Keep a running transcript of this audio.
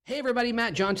Hey everybody,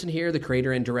 Matt Johnson here, the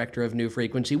creator and director of New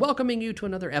Frequency, welcoming you to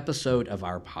another episode of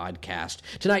our podcast.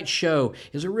 Tonight's show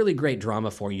is a really great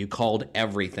drama for you called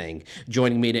Everything.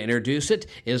 Joining me to introduce it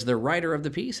is the writer of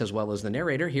the piece as well as the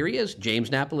narrator. Here he is,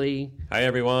 James Napoli. Hi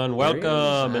everyone,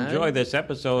 welcome. Enjoy this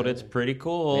episode. It's pretty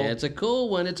cool. It's a cool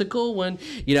one. It's a cool one.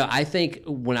 You know, I think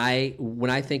when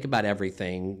I think about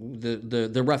Everything,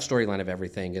 the rough storyline of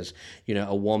Everything is, you know,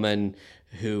 a woman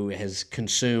who has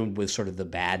consumed with sort of the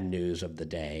bad news of the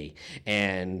day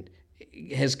and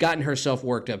has gotten herself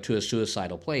worked up to a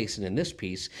suicidal place. And in this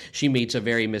piece, she meets a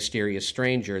very mysterious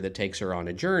stranger that takes her on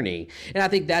a journey. And I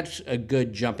think that's a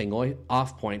good jumping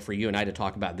off point for you and I to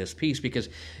talk about this piece because,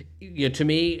 you know, to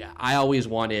me, I always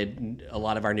wanted a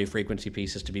lot of our New Frequency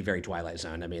pieces to be very Twilight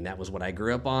Zone. I mean, that was what I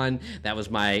grew up on. That was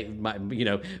my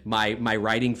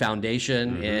writing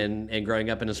foundation and growing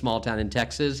up in a small town in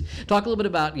Texas. Talk a little bit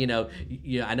about, I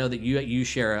know that you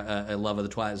share a love of the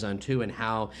Twilight Zone too, and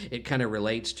how it kind of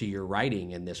relates to your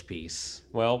writing in this piece.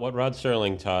 Well, what Rod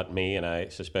Serling taught me, and I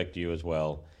suspect you as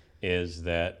well, is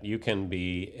that you can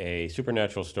be a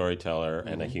supernatural storyteller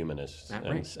and a humanist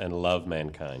and love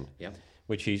mankind,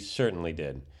 which he certainly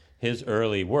did. His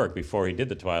early work before he did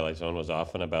The Twilight Zone was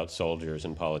often about soldiers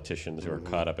and politicians who are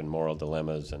caught up in moral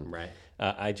dilemmas. And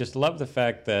I just love the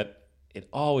fact that it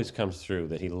always comes through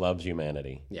that he loves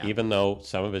humanity, even though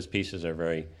some of his pieces are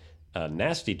very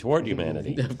nasty toward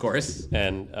humanity. Of course.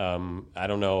 And I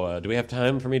don't know, do we have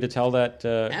time for me to tell that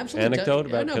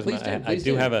anecdote?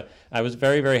 I was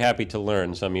very, very happy to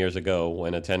learn some years ago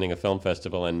when attending a film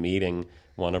festival and meeting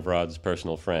one of Rod's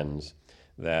personal friends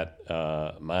that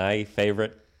my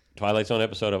favorite Twilight Zone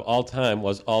episode of all time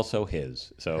was also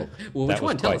his. So well, which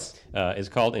one? Tell us. It's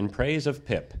called In Praise of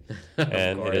Pip.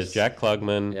 And it is Jack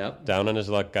Klugman, down on his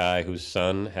luck guy, whose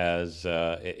son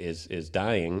is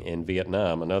dying in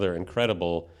Vietnam. Another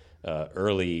incredible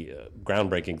early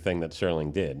groundbreaking thing that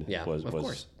Serling did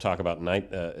was talk about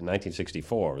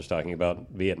 1964. Was talking about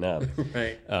Vietnam.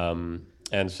 Right.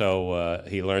 And so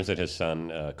he learns that his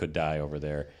son could die over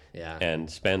there and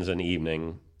spends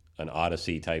an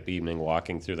Odyssey-type evening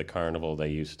walking through the carnival they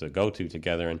used to go to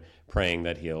together and praying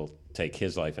that he'll take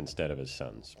his life instead of his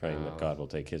son's, praying that God will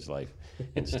take his life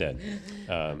instead.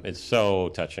 It's so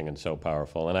touching and so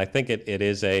powerful, and I think it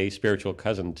is a spiritual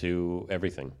cousin to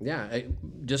Everything. Yeah,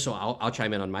 just so I'll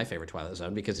chime in on my favorite Twilight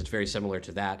Zone because it's very similar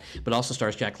to that, but also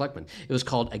stars Jack Klugman. It was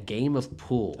called A Game of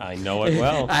Pool. I know it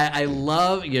well. I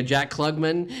love, Jack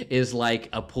Klugman is like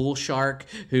a pool shark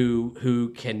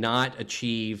who cannot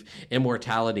achieve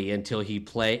immortality until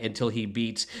he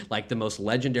beats like the most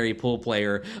legendary pool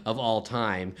player of all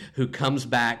time, who comes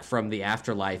back from the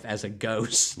afterlife as a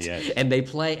ghost. Yes. And they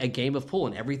play a game of pool,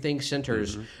 and everything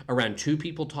centers around two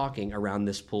people talking around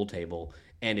this pool table.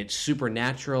 And it's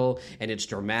supernatural, and it's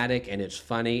dramatic, and it's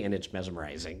funny, and it's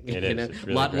mesmerizing. It is. It's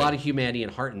really lot of humanity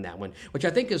and heart in that one, which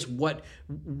I think is what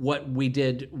we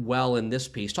did well in this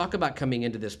piece. Talk about coming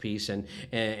into this piece and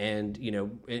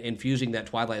infusing that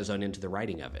Twilight Zone into the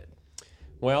writing of it.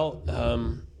 Well,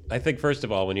 I think first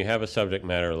of all, when you have a subject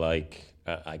matter like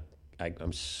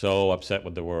I'm so upset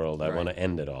with the world. I want to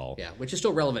end it all. Yeah, which is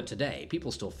still relevant today.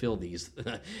 People still feel these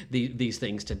these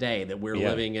things today, that we're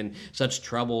living in such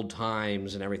troubled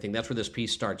times and everything. That's where this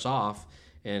piece starts off,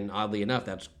 and oddly enough,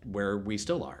 that's where we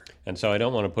still are. And so I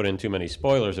don't want to put in too many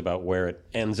spoilers about where it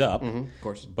ends up. Of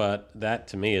course. But that,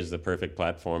 to me, is the perfect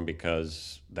platform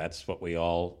because that's what we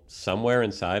all, somewhere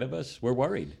inside of us, we're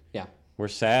worried. Yeah. We're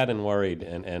sad and worried,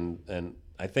 and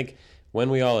I think when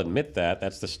we all admit that,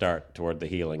 that's the start toward the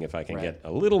healing. If I can get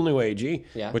a little new agey,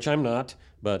 which I'm not,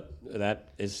 but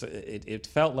that is, it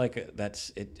felt like that's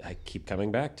it. I keep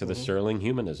coming back to the Serling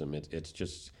humanism. It's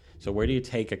just, so where do you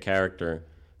take a character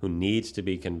who needs to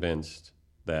be convinced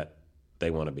that they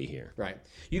want to be here? Right.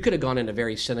 You could have gone in a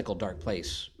very cynical, dark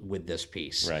place with this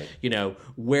piece. Right.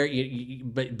 Where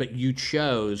but you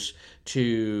chose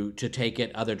to take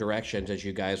it other directions, as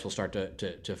you guys will start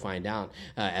to find out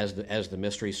as the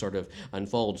mystery sort of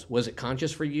unfolds. Was it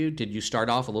conscious for you? Did you start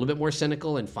off a little bit more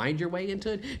cynical and find your way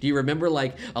into it? Do you remember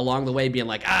like along the way being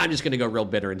like, I'm just going to go real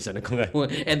bitter and cynical,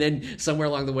 and then somewhere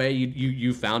along the way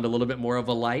you found a little bit more of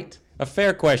a light? A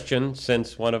fair question,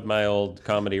 since one of my old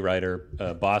comedy writer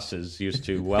bosses used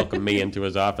to welcome me into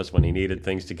his office when he needed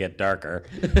things to get darker.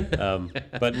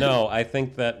 But no, I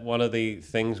think that one of the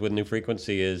things with New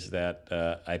Frequency is that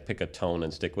I pick a tone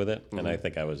and stick with it, and I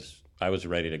think I was I was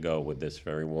ready to go with this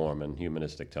very warm and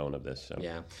humanistic tone of this. So.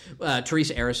 Yeah.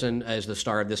 Teresa Arison is the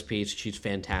star of this piece. She's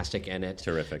fantastic in it.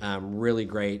 Terrific. Really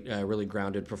great, really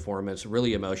grounded performance,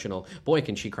 really emotional. Boy,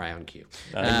 can she cry on cue.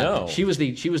 I know. She was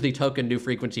the token New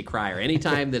Frequency crier.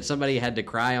 Anytime that somebody had to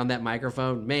cry on that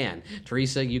microphone, man,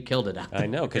 Teresa, you killed it out there. I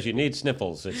know, because you need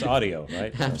sniffles. It's audio,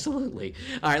 right? Absolutely.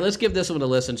 All right, let's give this one a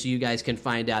listen so you guys can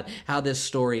find out how this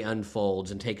story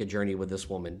unfolds and take a journey with this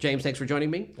woman. James, thanks for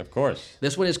joining me. Of course.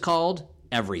 This one is called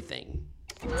Everything.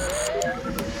 It's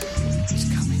coming.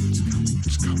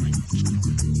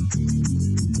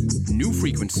 New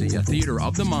Frequency, a theater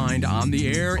of the mind on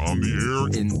the air.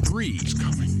 In 3. It's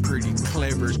coming. Pretty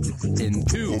clever. In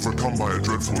 2. Overcome by a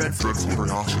dreadful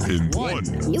curiosity. In 1.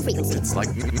 New Frequency. It's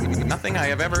like nothing I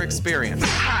have ever experienced.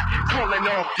 Calling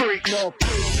all freak.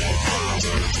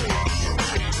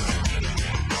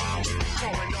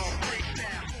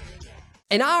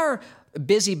 In our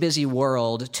busy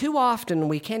world, too often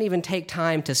we can't even take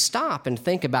time to stop and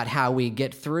think about how we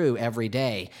get through every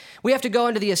day. We have to go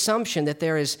into the assumption that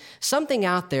there is something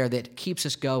out there that keeps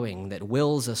us going, that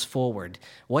wills us forward.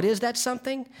 What is that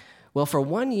something? Well, for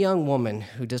one young woman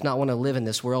who does not want to live in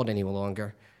this world any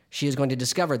longer, she is going to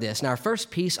discover this in our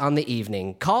first piece on the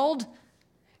evening, called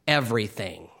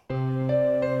Everything.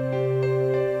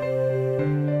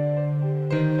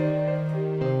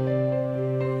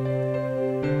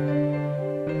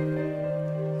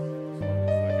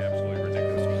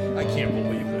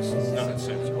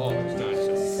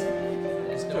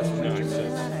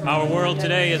 Our world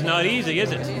today is not easy,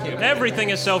 is it? Everything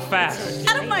is so fast.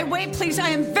 Out of my way, please. I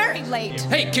am very late.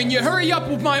 Hey, can you hurry up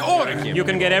with my order? You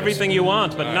can get everything you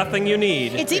want, but nothing you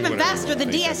need. It's even faster than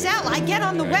DSL. I get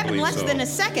on the web in less than a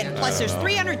second. Plus, there's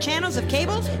 300 channels of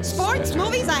cable, sports,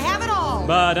 movies. I have it all.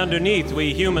 But underneath,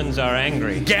 we humans are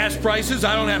angry. Gas prices,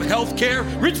 I don't have health care.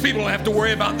 Rich people don't have to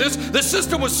worry about this. The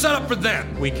system was set up for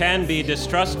them. We can be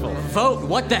distrustful. Vote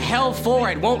what the hell for?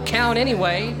 It won't count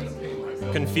anyway.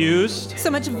 Confused. So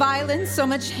much violence, so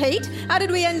much hate. How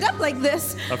did we end up like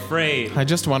this? Afraid. I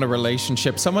just want a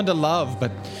relationship, someone to love,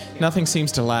 but nothing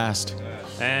seems to last.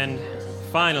 And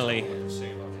finally,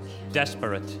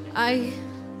 desperate. I'm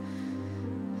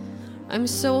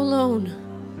so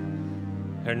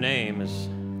alone. Her name is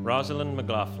Rosalind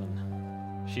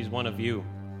McLaughlin. She's one of you,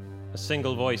 a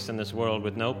single voice in this world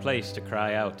with no place to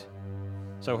cry out.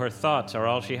 So her thoughts are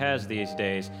all she has these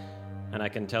days, and I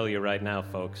can tell you right now,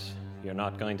 folks, you're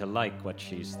not going to like what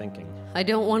she's thinking. I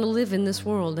don't want to live in this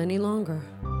world any longer.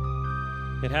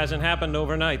 It hasn't happened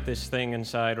overnight, this thing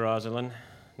inside Rosalind.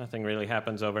 Nothing really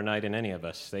happens overnight in any of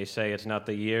us. They say it's not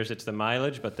the years, it's the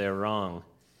mileage, but they're wrong.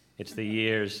 It's the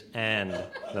years and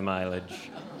the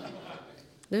mileage.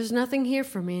 There's nothing here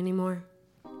for me anymore.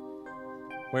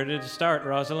 Where did it start,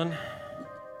 Rosalind?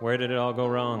 Where did it all go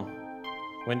wrong?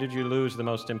 When did you lose the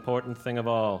most important thing of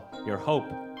all, your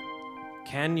hope?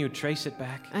 Can you trace it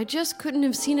back? I just couldn't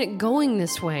have seen it going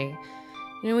this way.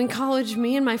 You know, in college,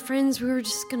 me and my friends, we were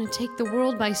just going to take the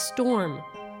world by storm.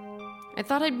 I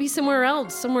thought I'd be somewhere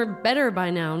else, somewhere better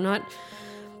by now, not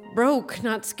broke,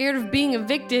 not scared of being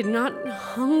evicted, not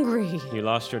hungry. You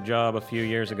lost your job a few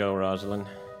years ago, Rosalind.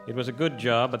 It was a good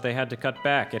job, but they had to cut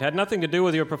back. It had nothing to do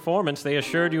with your performance. They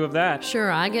assured you of that.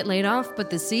 Sure, I get laid off, but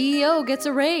the CEO gets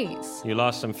a raise. You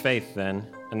lost some faith then,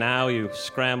 and now you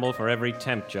scramble for every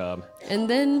temp job. And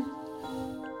then,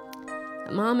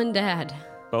 Mom and Dad.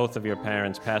 Both of your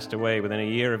parents passed away within a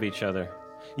year of each other.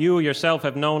 You yourself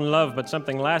have known love, but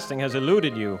something lasting has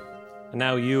eluded you. And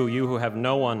now you who have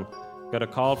no one, got a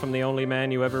call from the only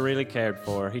man you ever really cared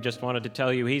for. He just wanted to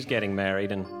tell you he's getting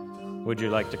married, and would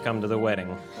you like to come to the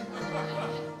wedding?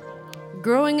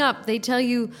 Growing up, they tell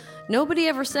you nobody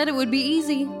ever said it would be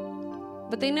easy,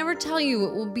 but they never tell you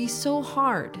it will be so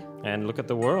hard. And look at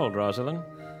the world, Rosalind.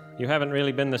 You haven't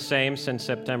really been the same since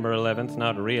September 11th,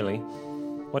 not really.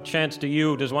 What chance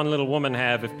does one little woman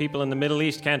have if people in the Middle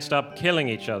East can't stop killing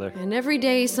each other? And every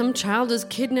day some child is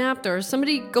kidnapped, or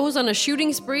somebody goes on a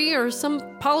shooting spree, or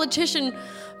some politician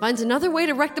finds another way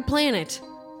to wreck the planet.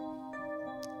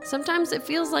 Sometimes it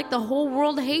feels like the whole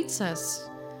world hates us.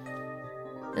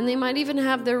 And they might even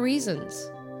have their reasons.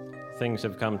 Things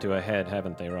have come to a head,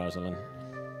 haven't they, Rosalind?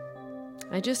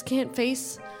 I just can't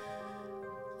face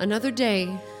another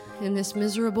day in this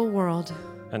miserable world.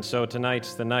 And so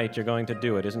tonight's the night you're going to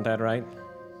do it, isn't that right?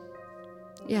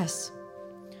 Yes.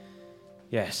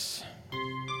 Yes.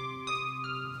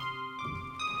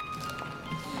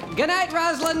 Good night,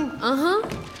 Rosalind. Uh-huh.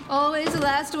 Always the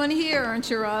last one here, aren't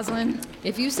you, Rosalind?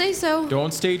 If you say so.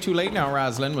 Don't stay too late now,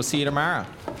 Rosalind. We'll see you tomorrow.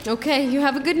 Okay, you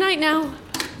have a good night now.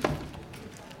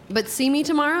 But see me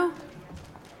tomorrow?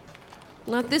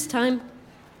 Not this time.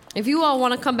 If you all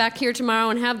want to come back here tomorrow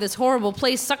and have this horrible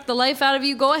place suck the life out of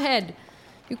you, go ahead.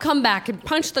 You come back and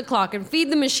punch the clock and feed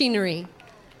the machinery.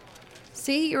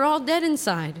 See, you're all dead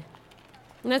inside.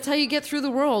 And that's how you get through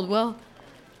the world. Well,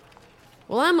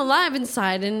 I'm alive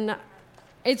inside, and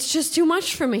it's just too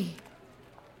much for me.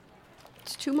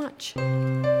 It's too much.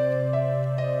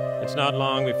 It's not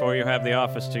long before you have the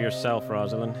office to yourself,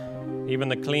 Rosalind. Even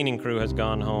the cleaning crew has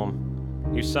gone home.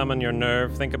 You summon your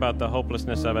nerve, think about the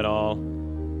hopelessness of it all.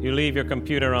 You leave your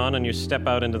computer on and you step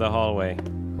out into the hallway.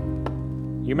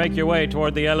 You make your way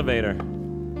toward the elevator.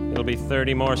 It'll be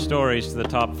 30 more stories to the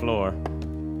top floor.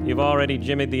 You've already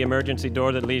jimmied the emergency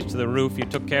door that leads to the roof. You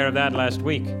took care of that last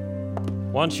week.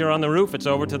 Once you're on the roof, it's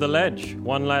over to the ledge.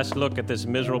 One last look at this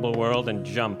miserable world and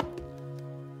jump.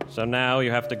 So now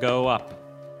you have to go up.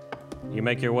 You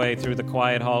make your way through the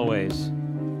quiet hallways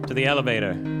to the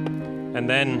elevator. And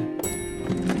then...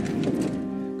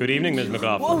 Good evening, Ms.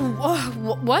 McLaughlin.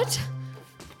 What?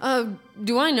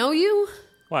 Do I know you?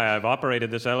 Why, I've operated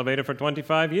this elevator for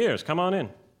 25 years. Come on in.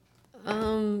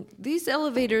 These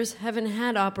elevators haven't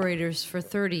had operators for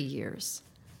 30 years.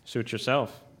 Suit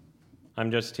yourself.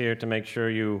 I'm just here to make sure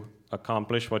you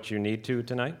accomplish what you need to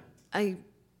tonight. I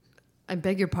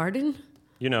beg your pardon?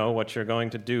 You know what you're going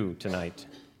to do tonight.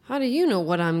 How do you know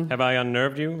what I'm... Have I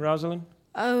unnerved you, Rosalind?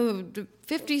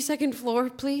 52nd floor,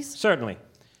 please? Certainly.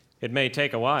 It may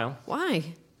take a while.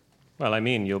 Why? Well, I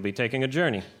mean, you'll be taking a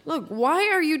journey. Look, why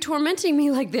are you tormenting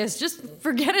me like this? Just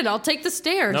forget it. I'll take the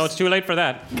stairs. No, it's too late for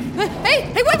that.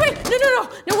 Hey, wait.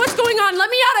 No, what's going on? Let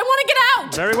me out. I want to get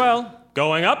out. Very well.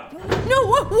 Going up? No,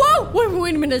 whoa.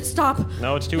 Wait a minute. Stop.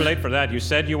 No, it's too late for that. You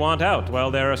said you want out. Well,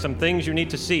 there are some things you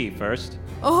need to see first.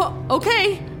 Oh,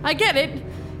 okay. I get it.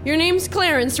 Your name's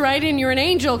Clarence, right? And you're an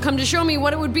angel come to show me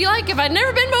what it would be like if I'd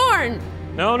never been born.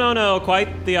 No.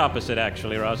 Quite the opposite,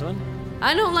 actually, Rosalind.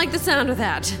 I don't like the sound of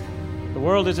that. The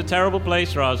world is a terrible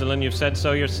place, Rosalind. You've said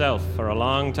so yourself for a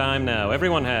long time now.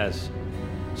 Everyone has.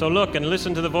 So look and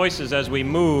listen to the voices as we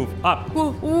move up.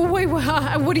 Wait,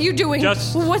 what are you doing?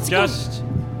 Just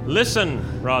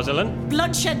listen, Rosalind.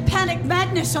 Bloodshed, panic,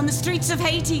 madness on the streets of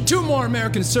Haiti. 2 more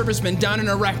American servicemen down in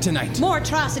Iraq tonight. More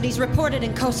atrocities reported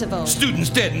in Kosovo. Students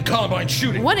dead in Columbine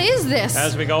shooting. What is this?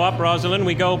 As we go up, Rosalind,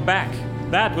 we go back.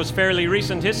 That was fairly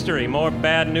recent history. More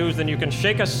bad news than you can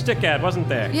shake a stick at, wasn't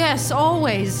there? Yes,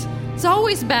 always. It's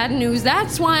always bad news.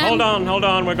 That's why Hold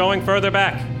on. We're going further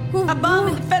back. A bomb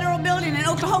in the federal building in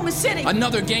Oklahoma City.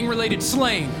 Another gang-related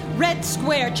slaying. Red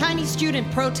Square, Chinese student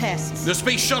protests. The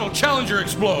Space Shuttle Challenger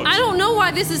explodes. I don't know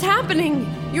why this is happening.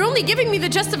 You're only giving me the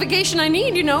justification I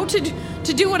need,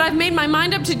 to do what I've made my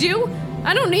mind up to do.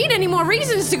 I don't need any more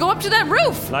reasons to go up to that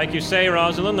roof. Like you say,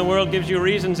 Rosalind, the world gives you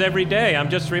reasons every day.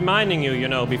 I'm just reminding you,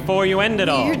 before you end it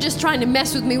all. You're just trying to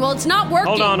mess with me. Well, it's not working.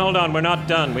 Hold on. We're not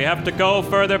done. We have to go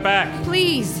further back.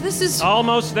 Please, this is...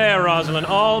 Almost there, Rosalind.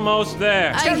 Almost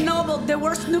there. Chernobyl, the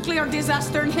worst nuclear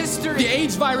disaster in history. The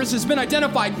AIDS virus has been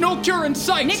identified. No cure in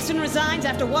sight. Nixon resigns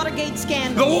after Watergate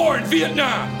scandal. The war in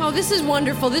Vietnam. Oh, this is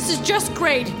wonderful. This is just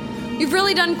great. You've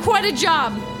really done quite a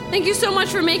job. Thank you so much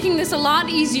for making this a lot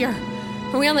easier.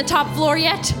 Are we on the top floor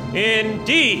yet?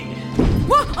 Indeed.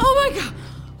 What? Oh my God.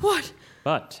 What?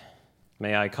 But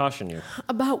may I caution you?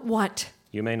 About what?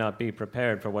 You may not be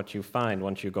prepared for what you find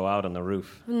once you go out on the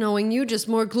roof. Knowing you, just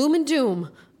more gloom and doom.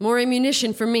 More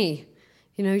ammunition for me.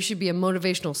 You should be a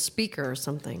motivational speaker or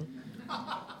something.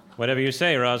 Whatever you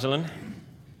say, Rosalind.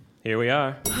 Here we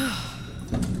are.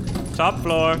 Top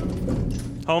floor.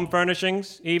 Home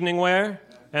furnishings, evening wear,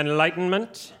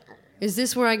 enlightenment. Is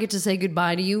this where I get to say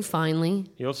goodbye to you, finally?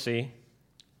 You'll see.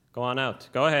 Go on out.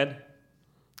 Go ahead.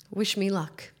 Wish me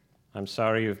luck. I'm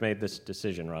sorry you've made this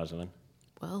decision, Rosalind.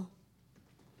 Well,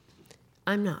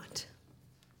 I'm not.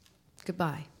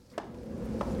 Goodbye.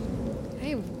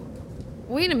 Hey,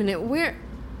 wait a minute.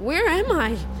 Where am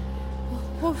I?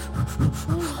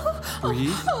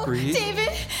 Breathe. David,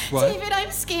 What? David,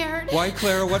 I'm scared. Why,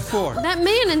 Clara? What for? That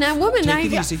man and that woman,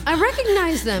 Take it easy. I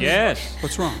recognize them. Yes.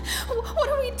 What's wrong? What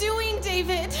are we doing,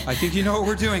 David? I think you know what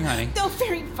we're doing, honey. Oh,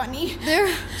 very funny.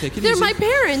 They're Take it they're easy. my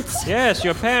parents. Yes,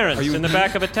 your parents Are you in the in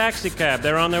back of a taxi cab.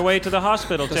 They're on their way to the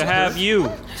hospital to Does it have hurt?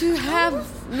 you. To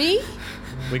have me?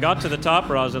 We got to the top,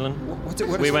 Rosalind. What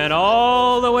We is went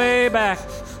all the way back.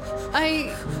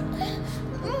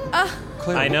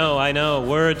 Clara, I know.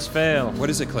 Words fail. What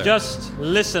is it, Clara? Just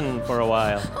listen for a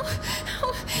while.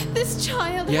 This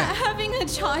child, Yeah. having a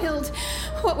child.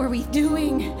 What were we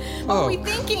doing? What were we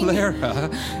thinking? Clara,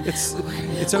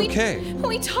 it's okay.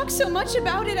 We talked so much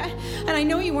about it, and I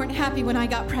know you weren't happy when I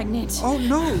got pregnant. Oh,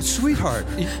 no, sweetheart.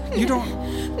 You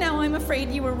don't... Now I'm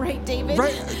afraid you were right, David.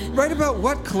 Right about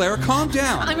what, Clara? Calm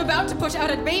down. I'm about to push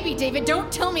out a baby, David.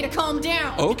 Don't tell me to calm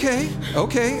down. Okay.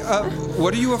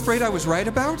 What are you afraid I was right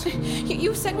about?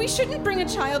 You said we shouldn't bring a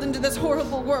child into this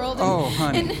horrible world. Oh,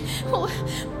 honey.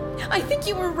 I think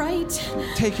you were right.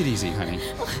 Take it easy, honey.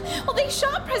 Well, they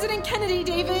shot President Kennedy,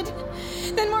 David.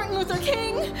 Then Martin Luther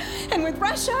King. And with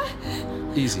Russia.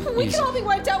 Easy. We can all be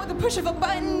wiped out with the push of a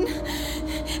button.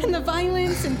 And the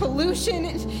violence and pollution.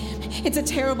 It's a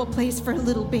terrible place for a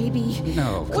little baby.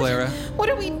 No, Clara. What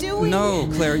are we doing? No,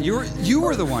 Clara, you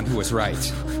were the one who was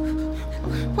right.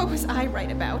 What was I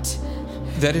right about?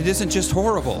 That it isn't just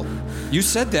horrible. You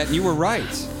said that and you were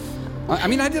right. I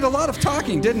mean, I did a lot of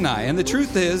talking, didn't I? And the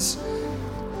truth is,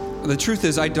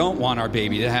 I don't want our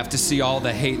baby to have to see all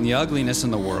the hate and the ugliness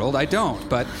in the world. I don't,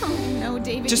 but... Oh, no,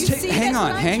 David, just hang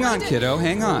on, kiddo,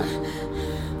 hang on.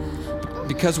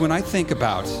 Because when I think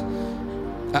about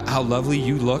how lovely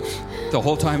you looked the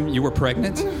whole time you were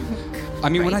pregnant, I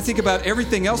mean, when I think about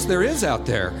everything else there is out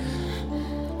there,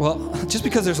 well, just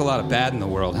because there's a lot of bad in the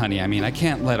world, honey, I mean, I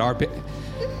can't let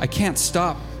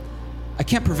I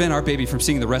can't prevent our baby from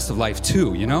seeing the rest of life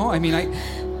too, you know? I mean, I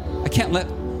can't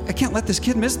let this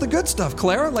kid miss the good stuff,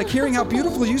 Clara, like hearing how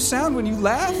beautiful you sound when you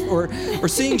laugh, or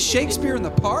seeing Shakespeare in the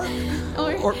park,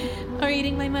 or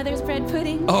eating my mother's bread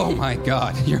pudding. Oh my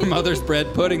God, your mother's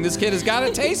bread pudding. This kid has got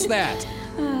to taste that.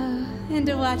 And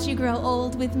to watch you grow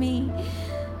old with me.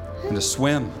 And to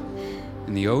swim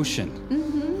in the ocean,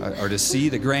 or to see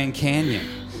the Grand Canyon.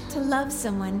 To love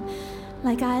someone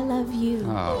like I love you.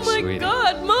 Oh, my sweetie.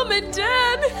 God, Mom and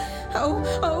Dad.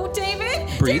 Oh, David.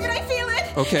 Breathe. David, I feel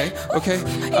it. Okay.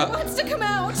 It wants to come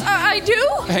out. I do?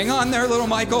 Hang on there, little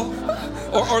Michael.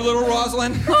 Or little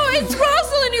Rosalind. Oh, it's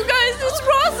Rosalind, you guys. It's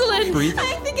Rosalind. Breathe.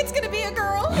 I think it's going to be a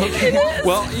girl. Okay.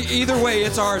 Well, either way,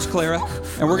 it's ours, Clara.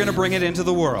 And we're going to bring it into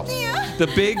the world. Yeah. The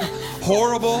big,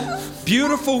 horrible,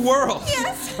 beautiful world.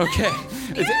 Yes. Okay.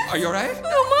 Are you all right?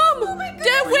 No, Mom.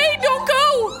 Dad, wait. Don't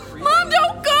go. Mom,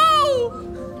 don't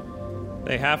go.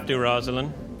 They have to,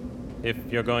 Rosalind, if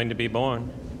you're going to be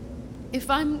born. If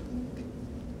I'm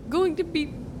going to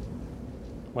be...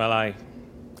 Well,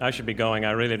 I should be going.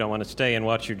 I really don't want to stay and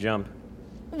watch you jump.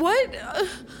 What?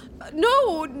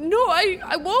 No,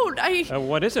 I won't.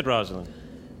 What is it, Rosalind?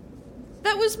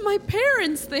 That was my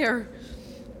parents there.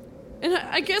 And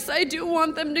I guess I do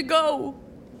want them to go.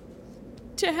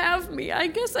 To have me. I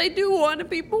guess I do want to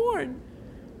be born.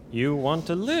 You want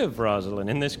to live, Rosalind,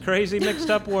 in this crazy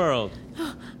mixed-up world.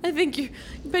 I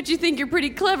bet you think you're pretty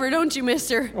clever, don't you,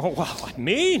 mister? Oh, well,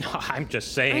 me? No, I'm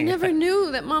just saying. I never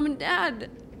knew that Mom and Dad...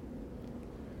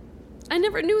 I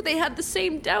never knew they had the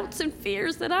same doubts and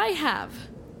fears that I have.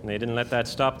 They didn't let that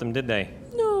stop them, did they?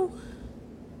 No.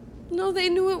 No, they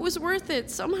knew it was worth it.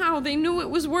 Somehow they knew it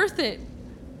was worth it.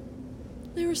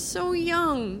 They were so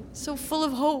young, so full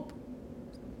of hope.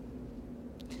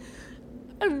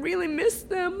 I really miss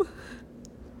them.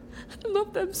 I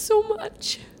love them so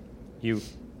much. You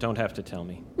don't have to tell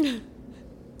me.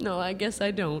 No, I guess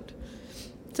I don't.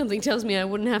 Something tells me I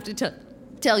wouldn't have to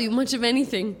tell you much of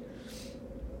anything.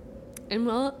 And,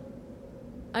 well,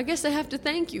 I guess I have to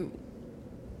thank you.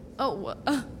 Oh,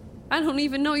 I don't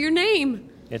even know your name.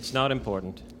 It's not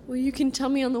important. Well, you can tell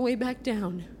me on the way back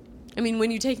down. I mean, when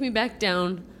you take me back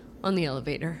down on the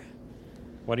elevator.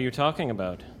 What are you talking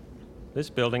about? This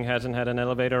building hasn't had an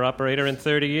elevator operator in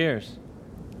 30 years.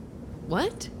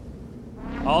 What?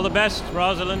 All the best,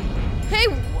 Rosalind. Hey,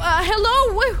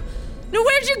 hello? No,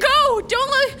 where'd you go?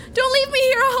 Don't leave me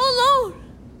here all alone.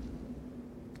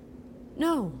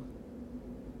 No.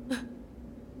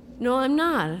 No, I'm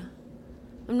not.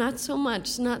 I'm not so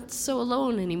much, not so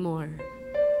alone anymore.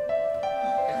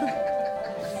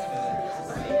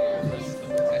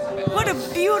 What a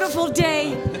beautiful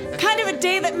day. Kind of a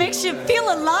day that makes you feel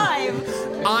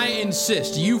alive. I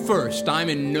insist. You first. I'm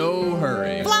in no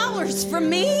hurry. Flowers for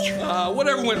me?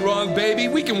 Whatever went wrong, baby,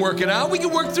 we can work it out. We can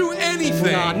work through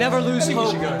anything. Nah, never lose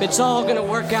hope. It's all gonna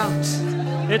work out.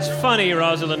 It's funny,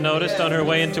 Rosalind noticed on her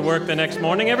way into work the next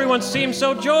morning. Everyone seemed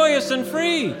so joyous and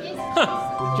free.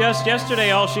 Just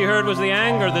yesterday, all she heard was the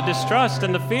anger, the distrust,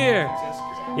 and the fear.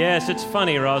 Yes, it's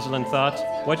funny, Rosalind thought,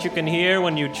 what you can hear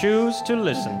when you choose to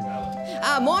listen.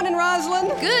 Morning,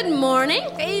 Rosalind. Good morning.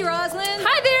 Hey, Rosalind.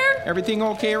 Hi there. Everything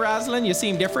okay, Rosalind? You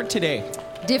seem different today.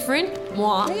 Different?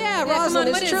 Moi? Yeah,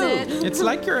 Rosalind, what it's is true. it? It's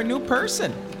like you're a new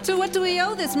person. To what do we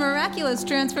owe this miraculous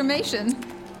transformation?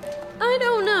 I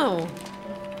don't know.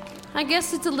 I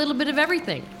guess it's a little bit of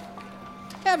everything.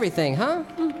 Everything, huh?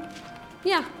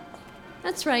 Yeah,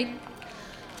 that's right.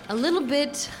 A little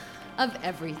bit of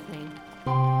everything.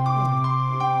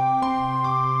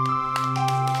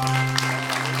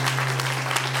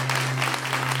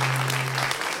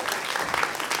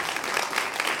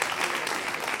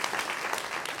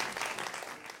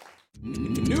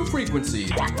 New Frequency.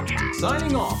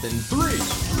 Signing off in 3,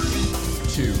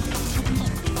 2,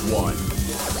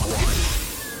 1.